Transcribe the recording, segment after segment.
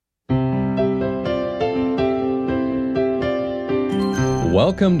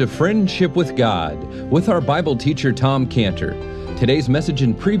Welcome to Friendship with God with our Bible teacher Tom Cantor. Today's message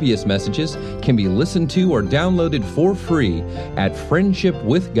and previous messages can be listened to or downloaded for free at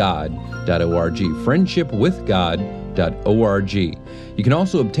friendshipwithgod.org, friendshipwithgod.org. You can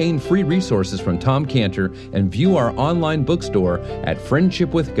also obtain free resources from Tom Cantor and view our online bookstore at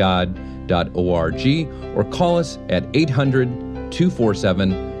friendshipwithgod.org or call us at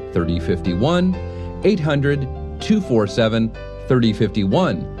 800-247-3051, 800-247-3051.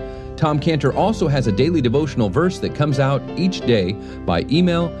 Tom Cantor also has a daily devotional verse that comes out each day by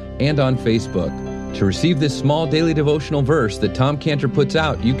email and on Facebook. To receive this small daily devotional verse that Tom Cantor puts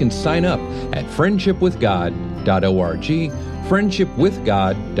out, you can sign up at friendshipwithgod.org,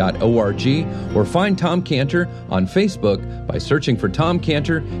 friendshipwithgod.org, or find Tom Cantor on Facebook by searching for Tom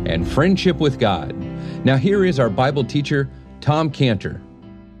Cantor and Friendship with God. Now here is our Bible teacher, Tom Cantor.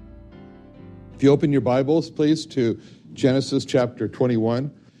 If you open your Bibles, please, to Genesis chapter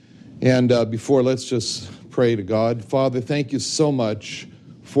 21. And before, let's just pray to God. Father, thank you so much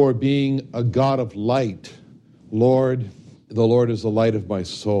for being a God of light. Lord, the Lord is the light of my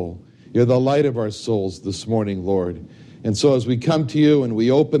soul. You're the light of our souls this morning, Lord. And so as we come to you and we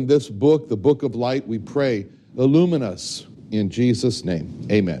open this book, the book of light, we pray, illumine us in Jesus' name.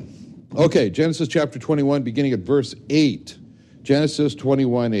 Amen. Okay, Genesis chapter 21, beginning at verse 8. Genesis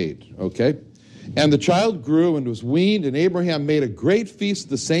 21:8, okay? And the child grew and was weaned, and Abraham made a great feast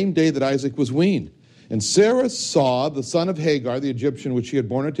the same day that Isaac was weaned. And Sarah saw the son of Hagar, the Egyptian, which she had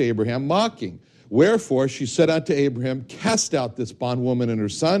borne unto Abraham, mocking. Wherefore she said unto Abraham, Cast out this bondwoman and her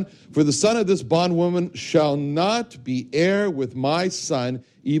son, for the son of this bondwoman shall not be heir with my son,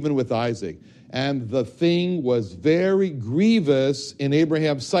 even with Isaac. And the thing was very grievous in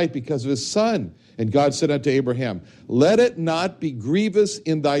Abraham's sight because of his son. And God said unto Abraham, Let it not be grievous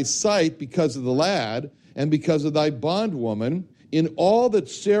in thy sight because of the lad, and because of thy bondwoman. In all that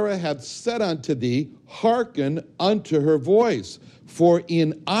Sarah hath said unto thee, hearken unto her voice. For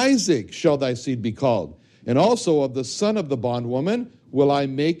in Isaac shall thy seed be called. And also of the son of the bondwoman will I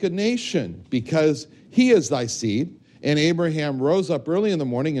make a nation, because he is thy seed. And Abraham rose up early in the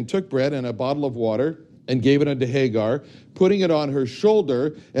morning and took bread and a bottle of water, and gave it unto Hagar, putting it on her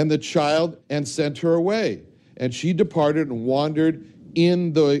shoulder, and the child, and sent her away. And she departed and wandered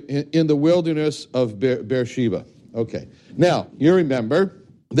in the wilderness of Beersheba. Okay. Now, you remember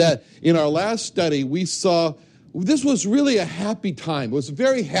that in our last study, we saw this was really a happy time. It was a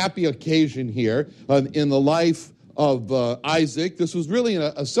very happy occasion here in the life of Isaac. This was really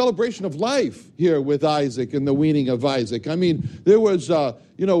a celebration of life here with Isaac and the weaning of Isaac. I mean, there was,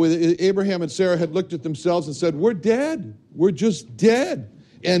 Abraham and Sarah had looked at themselves and said, we're dead. We're just dead.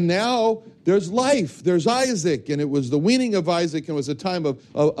 And now there's life. There's Isaac. And it was the weaning of Isaac, and it was a time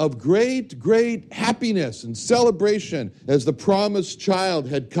of great, great happiness and celebration as the promised child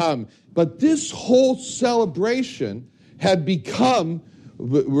had come. But this whole celebration had become,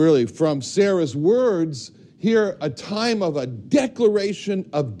 really, from Sarah's words, here, a time of a declaration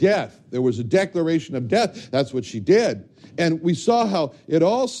of death. There was a declaration of death. That's what she did. And we saw how it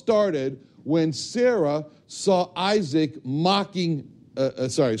all started when Sarah saw saw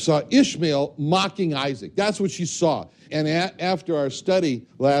Ishmael mocking Isaac. That's what she saw. And after our study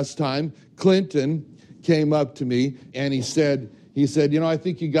last time, Clinton came up to me and he said, I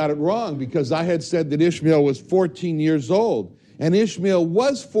think you got it wrong, because I had said that Ishmael was 14 years old. And Ishmael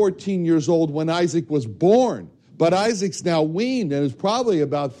was 14 years old when Isaac was born. But Isaac's now weaned and is probably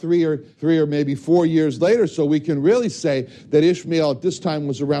about three or maybe 4 years later. So we can really say that Ishmael at this time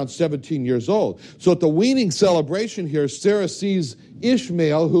was around 17 years old. So at the weaning celebration here, Sarah sees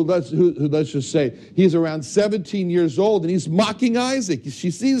Ishmael, who let's just say he's around 17 years old, and he's mocking Isaac. She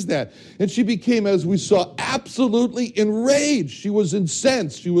sees that. And she became, as we saw, absolutely enraged. She was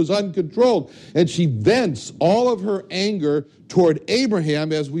incensed. She was uncontrolled. And she vents all of her anger toward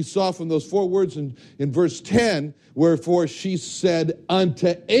Abraham, as we saw from those 4 words in verse 10, wherefore she said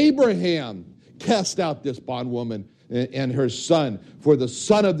unto Abraham, Cast out this bondwoman and her son, for the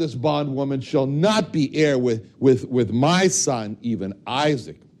son of this bondwoman shall not be heir with my son, even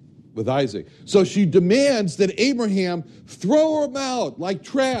Isaac. With Isaac. So she demands that Abraham throw him out like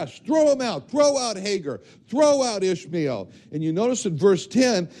trash. Throw him out. Throw out Hagar. Throw out Ishmael. And you notice in verse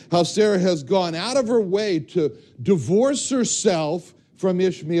 10 how Sarah has gone out of her way to divorce herself from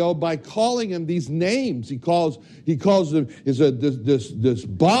Ishmael by calling him these names. He calls them this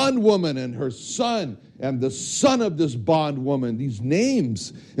bondwoman and her son. and the son of this bondwoman, these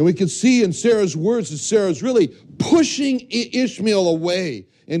names. And we can see in Sarah's words that Sarah's really pushing Ishmael away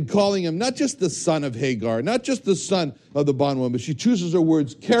and calling him not just the son of Hagar, not just the son of the bondwoman, but she chooses her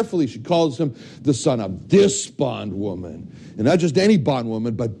words carefully. She calls him the son of this bondwoman. And not just any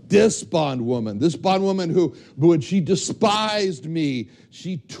bondwoman, but this bondwoman who, when she despised me,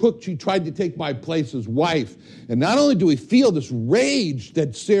 she tried to take my place as wife. And not only do we feel this rage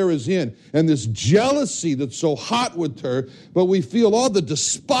that Sarah's in and this jealousy that's so hot with her, but we feel all the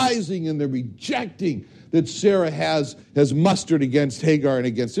despising and the rejecting that Sarah has mustered against Hagar and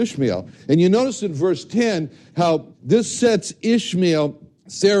against Ishmael. And you notice in verse 10 how this sets Ishmael,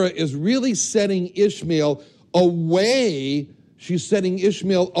 Sarah is really setting Ishmael away. She's setting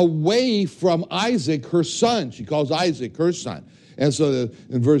Ishmael away from Isaac, her son. She calls Isaac her son. And so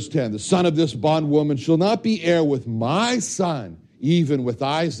in verse 10, the son of this bondwoman shall not be heir with my son, even with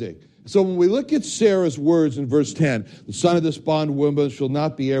Isaac. So when we look at Sarah's words in verse 10, the son of this bondwoman shall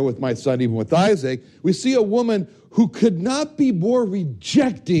not be heir with my son, even with Isaac, we see a woman who could not be more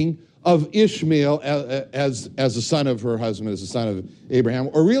rejecting of Ishmael as the son of her husband, as the son of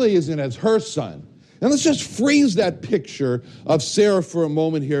Abraham, or really isn't as her son. And let's just freeze that picture of Sarah for a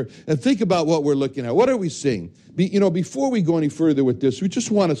moment here and think about what we're looking at. What are we seeing? Before we go any further with this, we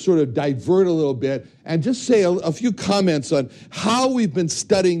just want to sort of divert a little bit and just say a few comments on how we've been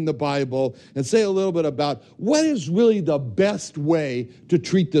studying the Bible and say a little bit about what is really the best way to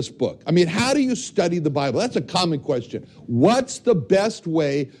treat this book. I mean, how do you study the Bible? That's a common question. What's the best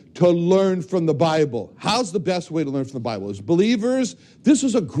way to learn from the Bible? How's the best way to learn from the Bible? As believers, this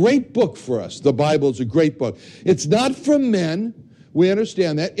is a great book for us. The Bible is a great book. It's not from men. We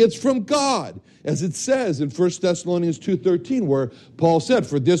understand that. It's from God. As it says in 1 Thessalonians 2:13, where Paul said,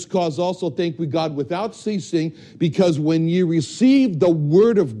 for this cause also thank we God without ceasing, because when ye received the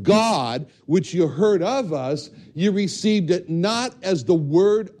word of God, which you heard of us, you received it not as the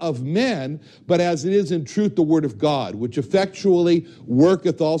word of men, but as it is in truth the word of God, which effectually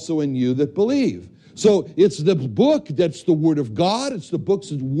worketh also in you that believe. So it's the book that's the word of God. It's the book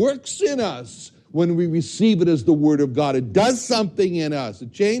that works in us when we receive it as the word of God. It does something in us.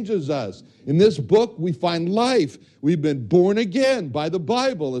 It changes us. In this book, we find life. We've been born again by the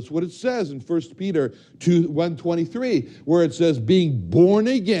Bible. That's what it says in 1 Peter 1:23, where it says, being born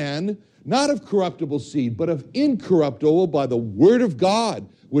again, not of corruptible seed, but of incorruptible by the word of God,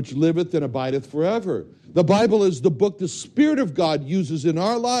 which liveth and abideth forever. The Bible is the book the Spirit of God uses in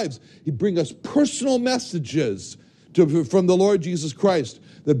our lives. He brings us personal messages from the Lord Jesus Christ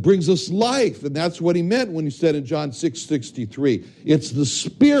that brings us life. And that's what he meant when he said in John 6:63, it's the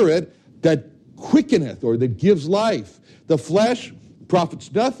Spirit that quickeneth, or that gives life. The flesh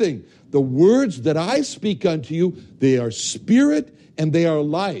profits nothing. The words that I speak unto you, they are spirit and they are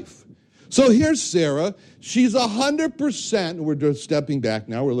life. So here's Sarah. She's 100%, we're just stepping back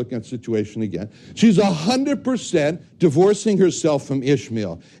now, we're looking at the situation again. She's 100% divorcing herself from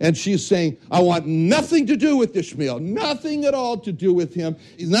Ishmael. And she's saying, I want nothing to do with Ishmael, nothing at all to do with him.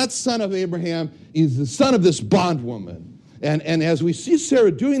 He's not son of Abraham, he's the son of this bondwoman. And as we see Sarah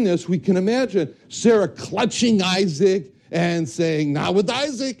doing this, we can imagine Sarah clutching Isaac and saying, not with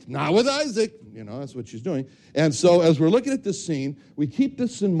Isaac, not with Isaac. That's what she's doing. And so as we're looking at this scene, we keep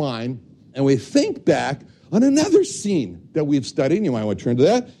this in mind, and we think back on another scene that we've studied. You might want to turn to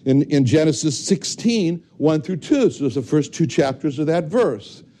that, in Genesis 16, 1 through 2. So it's the first two chapters of that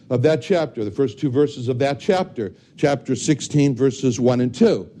chapter, the first two verses of that chapter, chapter 16, verses 1 and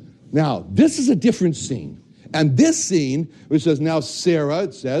 2. Now, this is a different scene. And this scene, which says, now Sarah,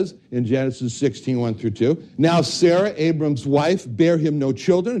 it says in Genesis 16, 1 through 2, now Sarah, Abram's wife, bare him no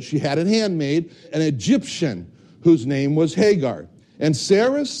children. She had a handmaid, an Egyptian, whose name was Hagar. And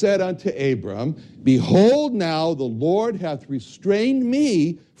Sarah said unto Abram, behold, now the Lord hath restrained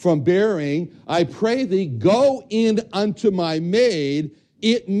me from bearing. I pray thee, go in unto my maid.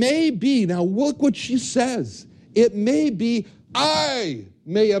 It may be, now look what she says. It may be I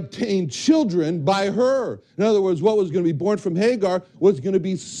may obtain children by her. In other words, what was going to be born from Hagar was going to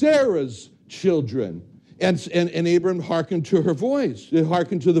be Sarah's children. And Abram hearkened to her voice. He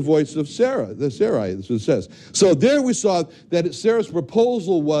hearkened to the voice of Sarah, the Sarai, that's what it says. So there we saw that Sarah's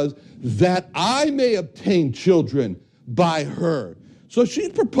proposal was that I may obtain children by her. So she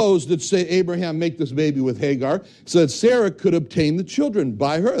proposed that, say, Abraham make this baby with Hagar so that Sarah could obtain the children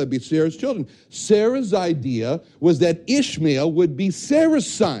by her. That'd be Sarah's children. Sarah's idea was that Ishmael would be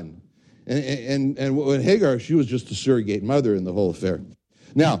Sarah's son. And with Hagar, she was just a surrogate mother in the whole affair.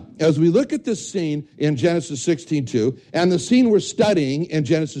 Now, as we look at this scene in Genesis 16:2, and the scene we're studying in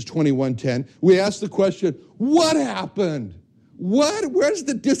Genesis 21:10, we ask the question, what happened? Where's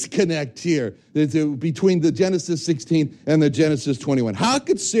the disconnect here between the Genesis 16 and the Genesis 21? How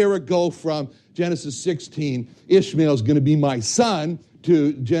could Sarah go from Genesis 16, Ishmael's going to be my son,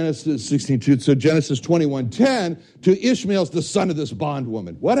 to Genesis 16, so Genesis 21:10, to Ishmael's the son of this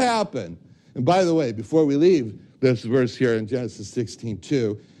bondwoman? What happened? And by the way, before we leave this verse here in Genesis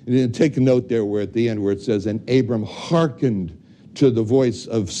 16:2, take a note there where at the end where it says, and Abram hearkened to the voice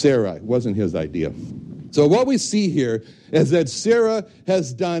of Sarah. It wasn't his idea. So what we see here is that Sarah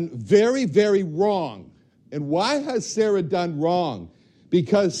has done very, very wrong. And why has Sarah done wrong?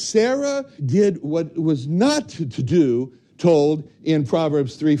 Because Sarah did what was not to do, told in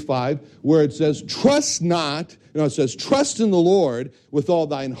Proverbs 3:5, where it says, trust not, it says, trust in the Lord with all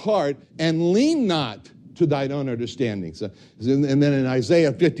thine heart and lean not to thine own understanding. So, and then in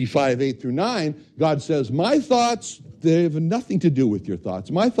Isaiah 55:8-9, God says, my thoughts, they have nothing to do with your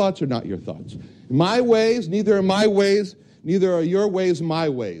thoughts. My thoughts are not your thoughts. My ways, neither are my ways, neither are your ways my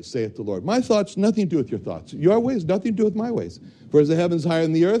ways, saith the Lord. My thoughts, nothing to do with your thoughts. Your ways, nothing to do with my ways. For as the heavens higher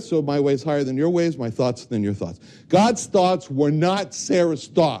than the earth, so my ways higher than your ways, my thoughts than your thoughts. God's thoughts were not Sarah's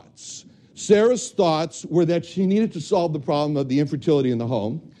thoughts. Sarah's thoughts were that she needed to solve the problem of the infertility in the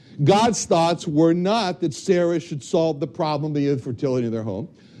home. God's thoughts were not that Sarah should solve the problem of the infertility in their home.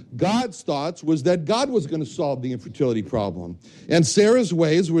 God's thoughts was that God was going to solve the infertility problem. And Sarah's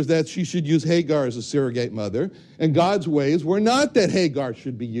ways was that she should use Hagar as a surrogate mother. And God's ways were not that Hagar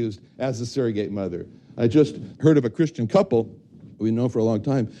should be used as a surrogate mother. I just heard of a Christian couple we know for a long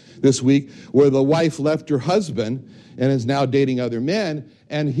time this week where the wife left her husband and is now dating other men.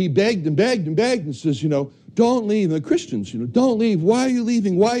 And he begged and begged and begged and says, don't leave. The Christians, don't leave. Why are you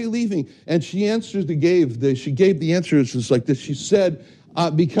leaving? Why are you leaving? And she gave the answers just like this. She said,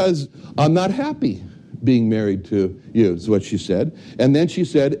 because I'm not happy being married to you, is what she said. And then she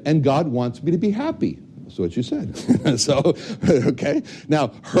said, and God wants me to be happy. That's what she said. So, okay.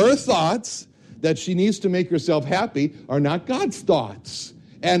 Now, her thoughts that she needs to make herself happy are not God's thoughts.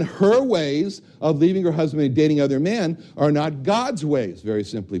 And her ways of leaving her husband and dating other men are not God's ways, very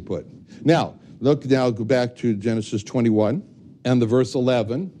simply put. Now, go back to Genesis 21 and the verse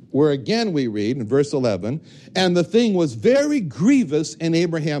 11, where again we read in verse 11, and the thing was very grievous in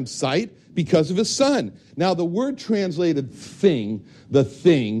Abraham's sight because of his son. Now, the word translated thing, the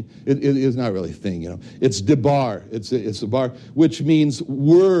thing, it is not really thing, It's debar. It's a bar, which means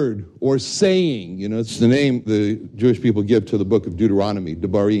word or saying. It's the name the Jewish people give to the book of Deuteronomy,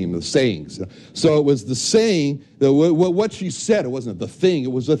 debarim, the sayings. So it was the saying, what she said. It wasn't the thing.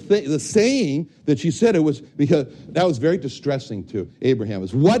 It was the saying that she said. It was because that was very distressing to Abraham. It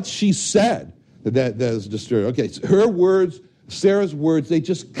was what she said that is disturbing. Okay, so her words, Sarah's words, they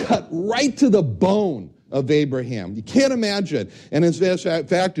just cut right to the bone of Abraham. You can't imagine. And in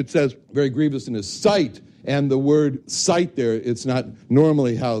fact, it says very grievous in his sight. And the word sight there, it's not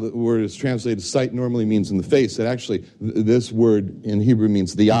normally how the word is translated. Sight normally means in the face. And actually, this word in Hebrew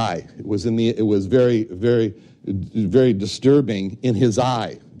means the eye. It was very, very, very disturbing in his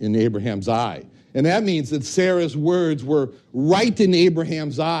eye, in Abraham's eye. And that means that Sarah's words were right in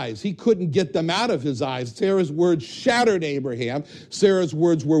Abraham's eyes. He couldn't get them out of his eyes. Sarah's words shattered Abraham. Sarah's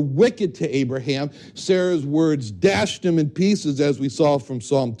words were wicked to Abraham. Sarah's words dashed him in pieces, as we saw from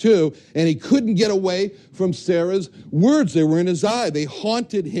Psalm 2. And he couldn't get away from Sarah's words. They were in his eye. They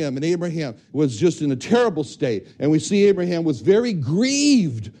haunted him. And Abraham was just in a terrible state. And we see Abraham was very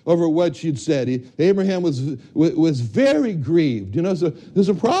grieved over what she'd said. Abraham was very grieved. So there's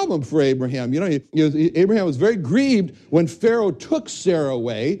a problem for Abraham. Abraham was very grieved when Pharaoh took Sarah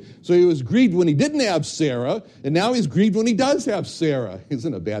away. So he was grieved when he didn't have Sarah, and now he's grieved when he does have Sarah. He's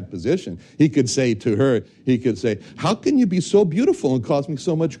in a bad position. He could say to her, how can you be so beautiful and cause me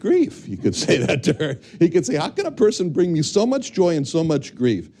so much grief? He could say that to her. He could say, how can a person bring me so much joy and so much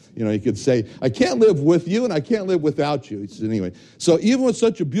grief? He could say, I can't live with you and I can't live without you. Anyway, so even with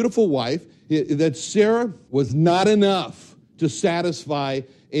such a beautiful wife, that Sarah was not enough to satisfy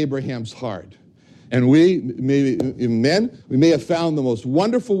Abraham's heart. And we may have found the most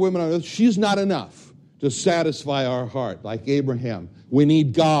wonderful women on earth. She's not enough to satisfy our heart like Abraham. We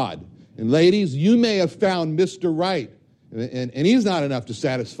need God. And ladies, you may have found Mr. Right. And he's not enough to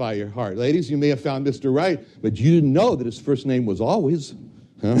satisfy your heart. Ladies, you may have found Mr. Right, but you didn't know that his first name was always.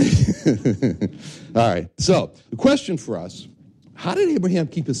 All right. So the question for us, how did Abraham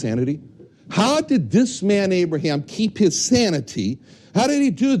keep his sanity? How did this man Abraham keep his sanity? How did he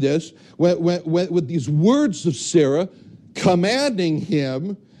do this with these words of Sarah commanding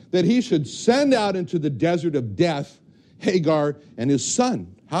him that he should send out into the desert of death Hagar and his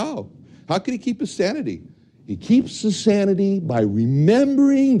son? How? How could he keep his sanity? He keeps his sanity by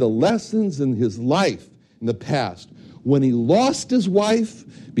remembering the lessons in his life in the past. when he lost his wife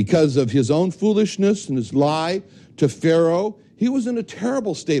because of his own foolishness and his lie to Pharaoh, he was in a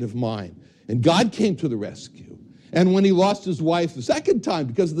terrible state of mind. And God came to the rescue. And when he lost his wife the second time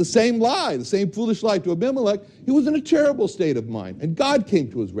because of the same lie, the same foolish lie to Abimelech, he was in a terrible state of mind. And God came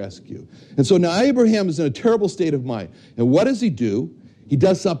to his rescue. And so now Abraham is in a terrible state of mind. And what does he do? He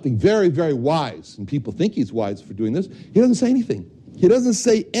does something very, very wise. And people think he's wise for doing this. He doesn't say anything. He doesn't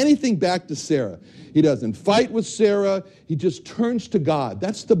say anything back to Sarah. He doesn't fight with Sarah. He just turns to God.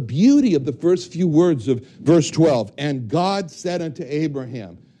 That's the beauty of the first few words of verse 12. And God said unto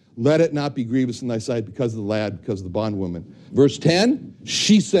Abraham, let it not be grievous in thy sight because of the lad, because of the bondwoman. Verse 10,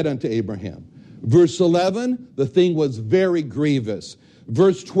 she said unto Abraham. Verse 11, the thing was very grievous.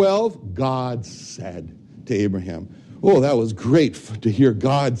 Verse 12, God said to Abraham. Oh, that was great to hear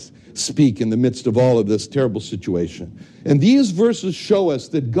God speak in the midst of all of this terrible situation. And these verses show us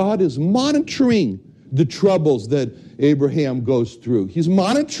that God is monitoring the troubles that Abraham goes through. He's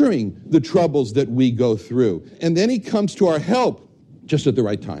monitoring the troubles that we go through. And then he comes to our help just at the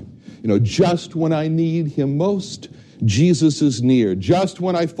right time. Just when I need him most, Jesus is near. Just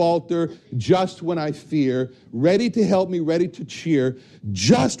when I falter, just when I fear, ready to help me, ready to cheer,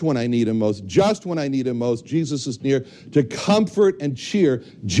 just when I need him most, just when I need him most, Jesus is near to comfort and cheer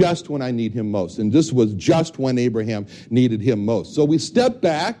just when I need him most. And this was just when Abraham needed him most. So we step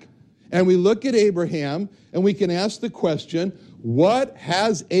back and we look at Abraham and we can ask the question, what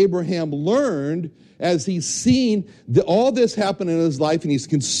has Abraham learned as he's seen all this happen in his life and he's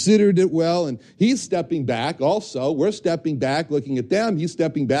considered it well, and he's stepping back also. We're stepping back looking at them. He's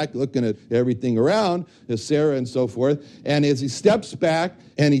stepping back looking at everything around, as Sarah and so forth. And as he steps back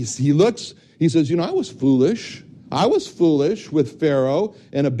and he looks, he says, I was foolish. I was foolish with Pharaoh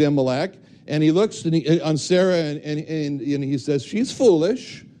and Abimelech. And he looks on Sarah and he says, she's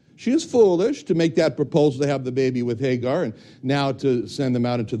foolish. She is foolish to make that proposal to have the baby with Hagar and now to send them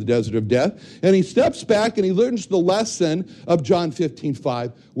out into the desert of death. And he steps back and he learns the lesson of John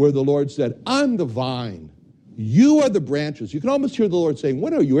 15:5, where the Lord said, I'm the vine. You are the branches. You can almost hear the Lord saying,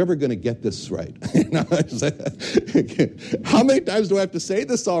 when are you ever going to get this right? How many times do I have to say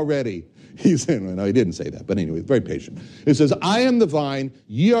this already? He said, well, no, he didn't say that, but anyway, very patient. It says, I am the vine,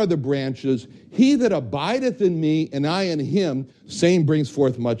 ye are the branches. He that abideth in me, and I in him, same brings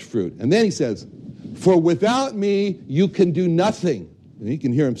forth much fruit. And then he says, for without me, you can do nothing. And you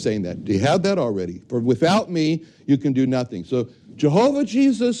can hear him saying that. Do you have that already? For without me, you can do nothing. So Jehovah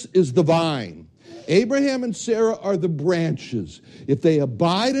Jesus is the vine. Abraham and Sarah are the branches. If they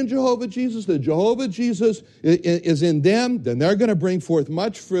abide in Jehovah Jesus, the Jehovah Jesus is in them, then they're going to bring forth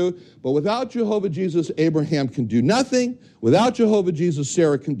much fruit. But without Jehovah Jesus, Abraham can do nothing. Without Jehovah Jesus,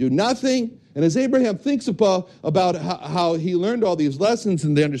 Sarah can do nothing. And as Abraham thinks about how he learned all these lessons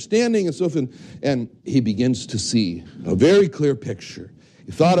and the understanding and so forth, and he begins to see a very clear picture.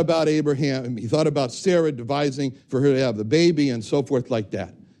 He thought about Abraham, he thought about Sarah devising for her to have the baby and so forth like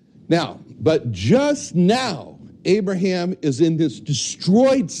that. Now, but just now, Abraham is in this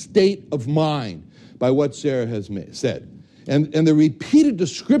destroyed state of mind by what Sarah has said. And the repeated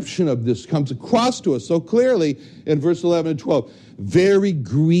description of this comes across to us so clearly in verse 11 and 12. Very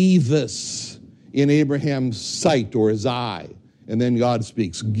grievous in Abraham's sight or his eye. And then God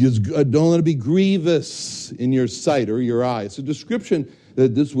speaks. Don't let it be grievous in your sight or your eye. It's a description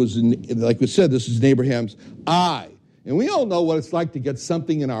that this was, like we said, this is in Abraham's eye. And we all know what it's like to get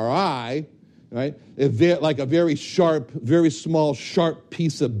something in our eye, right? Like a very sharp, very small, sharp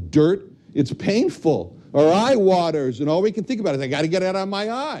piece of dirt. It's painful. Our eye waters, and all we can think about is, I got to get it out of my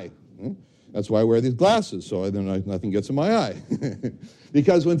eye. That's why I wear these glasses, so then nothing gets in my eye.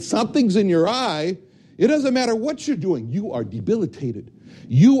 Because when something's in your eye, it doesn't matter what you're doing. You are debilitated.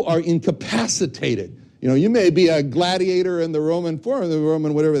 You are incapacitated. You may be a gladiator in the Roman Forum, the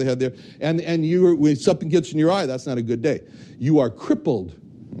Roman whatever they had there, and when something gets in your eye, that's not a good day. You are crippled.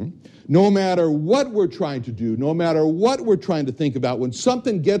 No matter what we're trying to do, no matter what we're trying to think about, when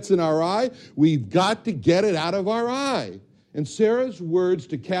something gets in our eye, we've got to get it out of our eye. And Sarah's words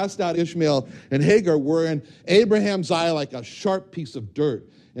to cast out Ishmael and Hagar were in Abraham's eye like a sharp piece of dirt.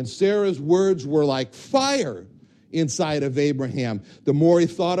 And Sarah's words were like fire inside of Abraham. The more he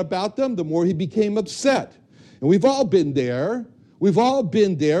thought about them, the more he became upset. And we've all been there. We've all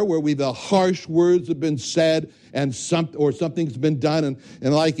been there where the harsh words have been said and something's been done.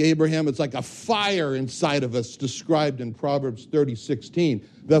 And like Abraham, it's like a fire inside of us described in Proverbs 30:16.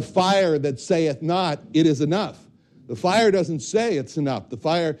 The fire that saith not, it is enough. The fire doesn't say it's enough. The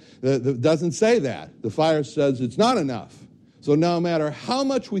fire doesn't say that. The fire says it's not enough. So no matter how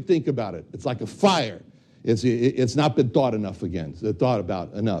much we think about it, it's like a fire. It's not been thought enough again. It's thought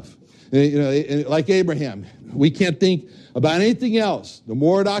about enough. Like Abraham, we can't think about anything else. The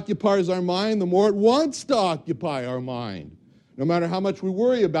more it occupies our mind, the more it wants to occupy our mind. No matter how much we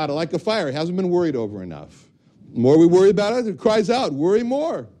worry about it, like a fire, it hasn't been worried over enough. The more we worry about it, it cries out, worry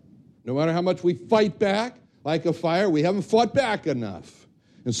more. No matter how much we fight back, like a fire, we haven't fought back enough.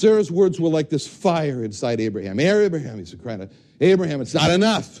 And Sarah's words were like this fire inside Abraham. Abraham, he's crying out, Abraham, it's not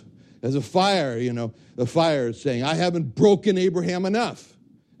enough. As a fire, the fire is saying, I haven't broken Abraham enough.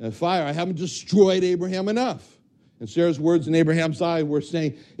 And fire, I haven't destroyed Abraham enough. And Sarah's words in Abraham's eye were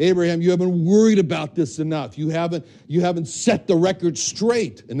saying, Abraham, you haven't worried about this enough. You haven't set the record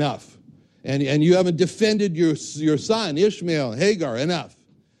straight enough. And you haven't defended your son, Ishmael, Hagar, enough.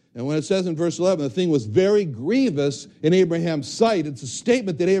 And when it says in verse 11, the thing was very grievous in Abraham's sight, it's a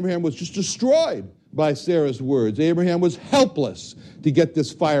statement that Abraham was just destroyed by Sarah's words. Abraham was helpless to get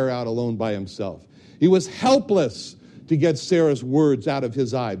this fire out alone by himself. He was helpless to get Sarah's words out of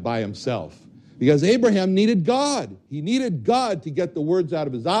his eye by himself. Because Abraham needed God. He needed God to get the words out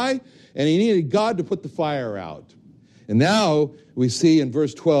of his eye, and he needed God to put the fire out. And now we see in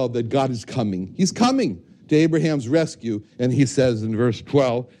verse 12 that God is coming. He's coming to Abraham's rescue. And he says in verse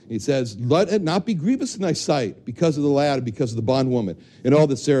 12, he says, let it not be grievous in thy sight because of the lad and because of the bondwoman. And all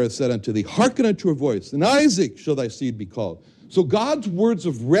that Sarah said unto thee, hearken unto her voice, and Isaac shall thy seed be called. So God's words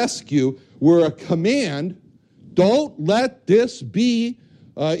of rescue were a command. Don't let this be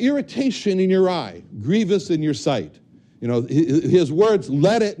irritation in your eye, grievous in your sight. His words,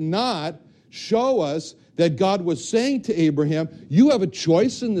 let it not, show us that God was saying to Abraham, you have a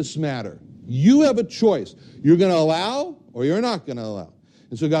choice in this matter. You have a choice. You're going to allow or you're not going to allow.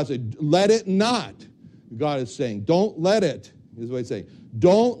 And so God said, let it not. God is saying, don't let it. Here's what he's saying.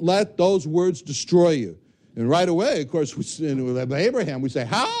 Don't let those words destroy you. And right away, of course, with Abraham, we say,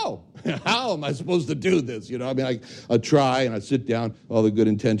 how? How am I supposed to do this? I try and I sit down, all the good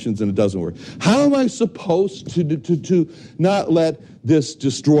intentions, and it doesn't work. How am I supposed to not let this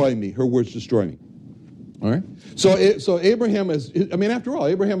destroy me, her words destroy me? All right? So Abraham after all,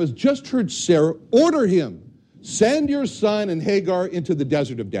 Abraham has just heard Sarah order him, send your son and Hagar into the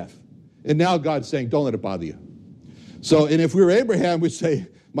desert of death. And now God's saying, don't let it bother you. And if we were Abraham, we'd say,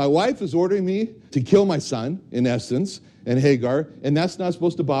 my wife is ordering me to kill my son, in essence, and Hagar, and that's not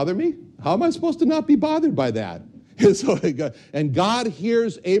supposed to bother me? How am I supposed to not be bothered by that? And God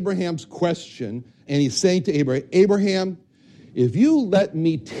hears Abraham's question, and he's saying to Abraham, Abraham, if you let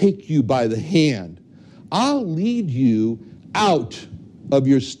me take you by the hand, I'll lead you out of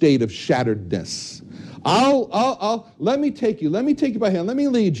your state of shatteredness. Let me take you by the hand, let me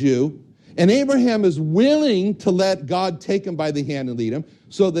lead you. And Abraham is willing to let God take him by the hand and lead him.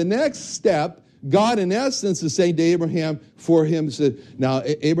 So the next step, God in essence is saying to Abraham, for him, said, now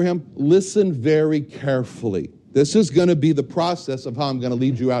Abraham, listen very carefully. This is going to be the process of how I'm going to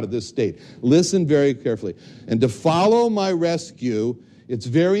lead you out of this state. Listen very carefully. And to follow my rescue, it's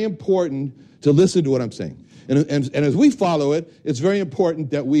very important to listen to what I'm saying. And as we follow it, it's very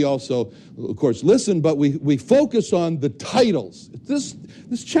important that we also, of course, listen, but we focus on the titles. This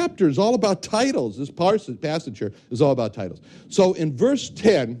chapter is all about titles. This passage here is all about titles. So in verse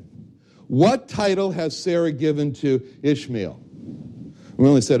 10, what title has Sarah given to Ishmael? We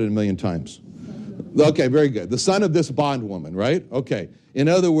only said it 1,000,000 times. Okay, very good. The son of this bondwoman, right? Okay. In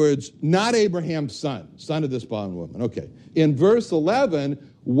other words, not Abraham's son of this bondwoman. Okay. In verse 11,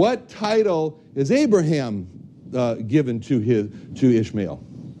 what title is Abraham given to Ishmael?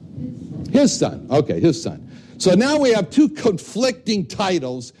 His son. Okay, his son. So now we have two conflicting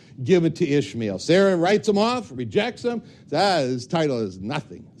titles given to Ishmael. Sarah writes him off, rejects him. His title is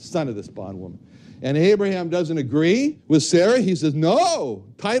nothing. Son of this bondwoman. And Abraham doesn't agree with Sarah. He says, no,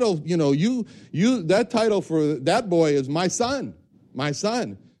 title, that title for that boy is my son. My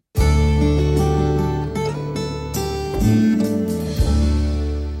son.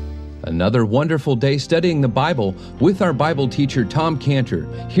 Another wonderful day studying the Bible with our Bible teacher, Tom Cantor,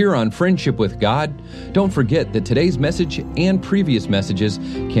 here on Friendship with God. Don't forget that today's message and previous messages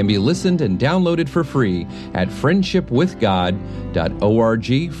can be listened and downloaded for free at friendshipwithgod.org,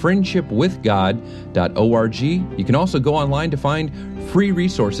 friendshipwithgod.org. You can also go online to find free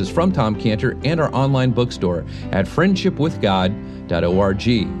resources from Tom Cantor and our online bookstore at friendshipwithgod.org.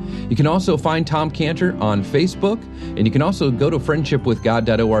 You can also find Tom Cantor on Facebook, and you can also go to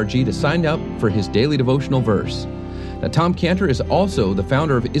friendshipwithgod.org to sign up for his daily devotional verse. Now, Tom Cantor is also the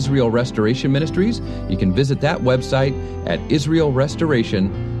founder of Israel Restoration Ministries. You can visit that website at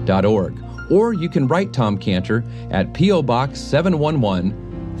israelrestoration.org. Or you can write Tom Cantor at P.O. Box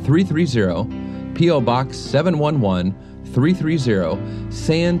 711-330, P.O. Box 711-330, 928-330,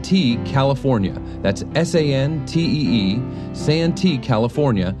 Santee, California. That's Santee, Santee,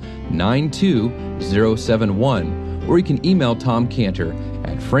 California, 92071. Or you can email Tom Cantor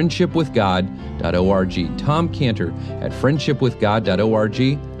at friendshipwithgod.org. Tom Cantor at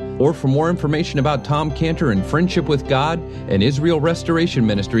friendshipwithgod.org. Or for more information about Tom Cantor and Friendship with God and Israel Restoration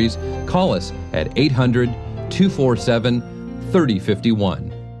Ministries, call us at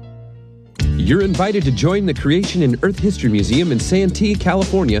 800-247-3051. You're invited to join the Creation and Earth History Museum in Santee,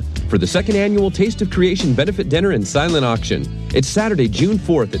 California for the second annual Taste of Creation benefit dinner and silent auction. It's Saturday, June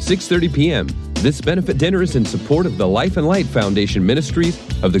 4th at 6:30 p.m. This benefit dinner is in support of the Life and Light Foundation Ministries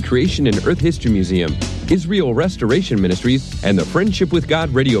of the Creation and Earth History Museum, Israel Restoration Ministries, and the Friendship with God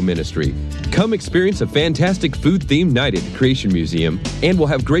Radio Ministry. Come experience a fantastic food-themed night at the Creation Museum, and we'll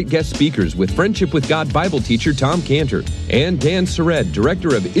have great guest speakers with Friendship with God Bible teacher Tom Cantor and Dan Sered,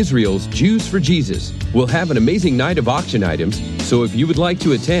 director of Israel's Jews for Jesus. We'll have an amazing night of auction items, so if you would like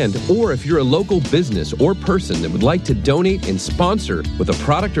to attend, or if you're a local business or person that would like to donate and sponsor with a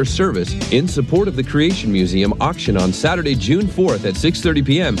product or service in support of the Creation Museum auction on Saturday, June 4th at 6:30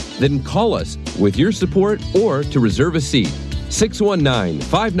 p.m., then call us with your support or to reserve a seat.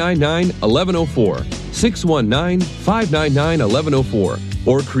 619-599-1104, 619-599-1104,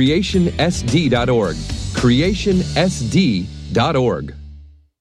 or creationsd.org, creationsd.org.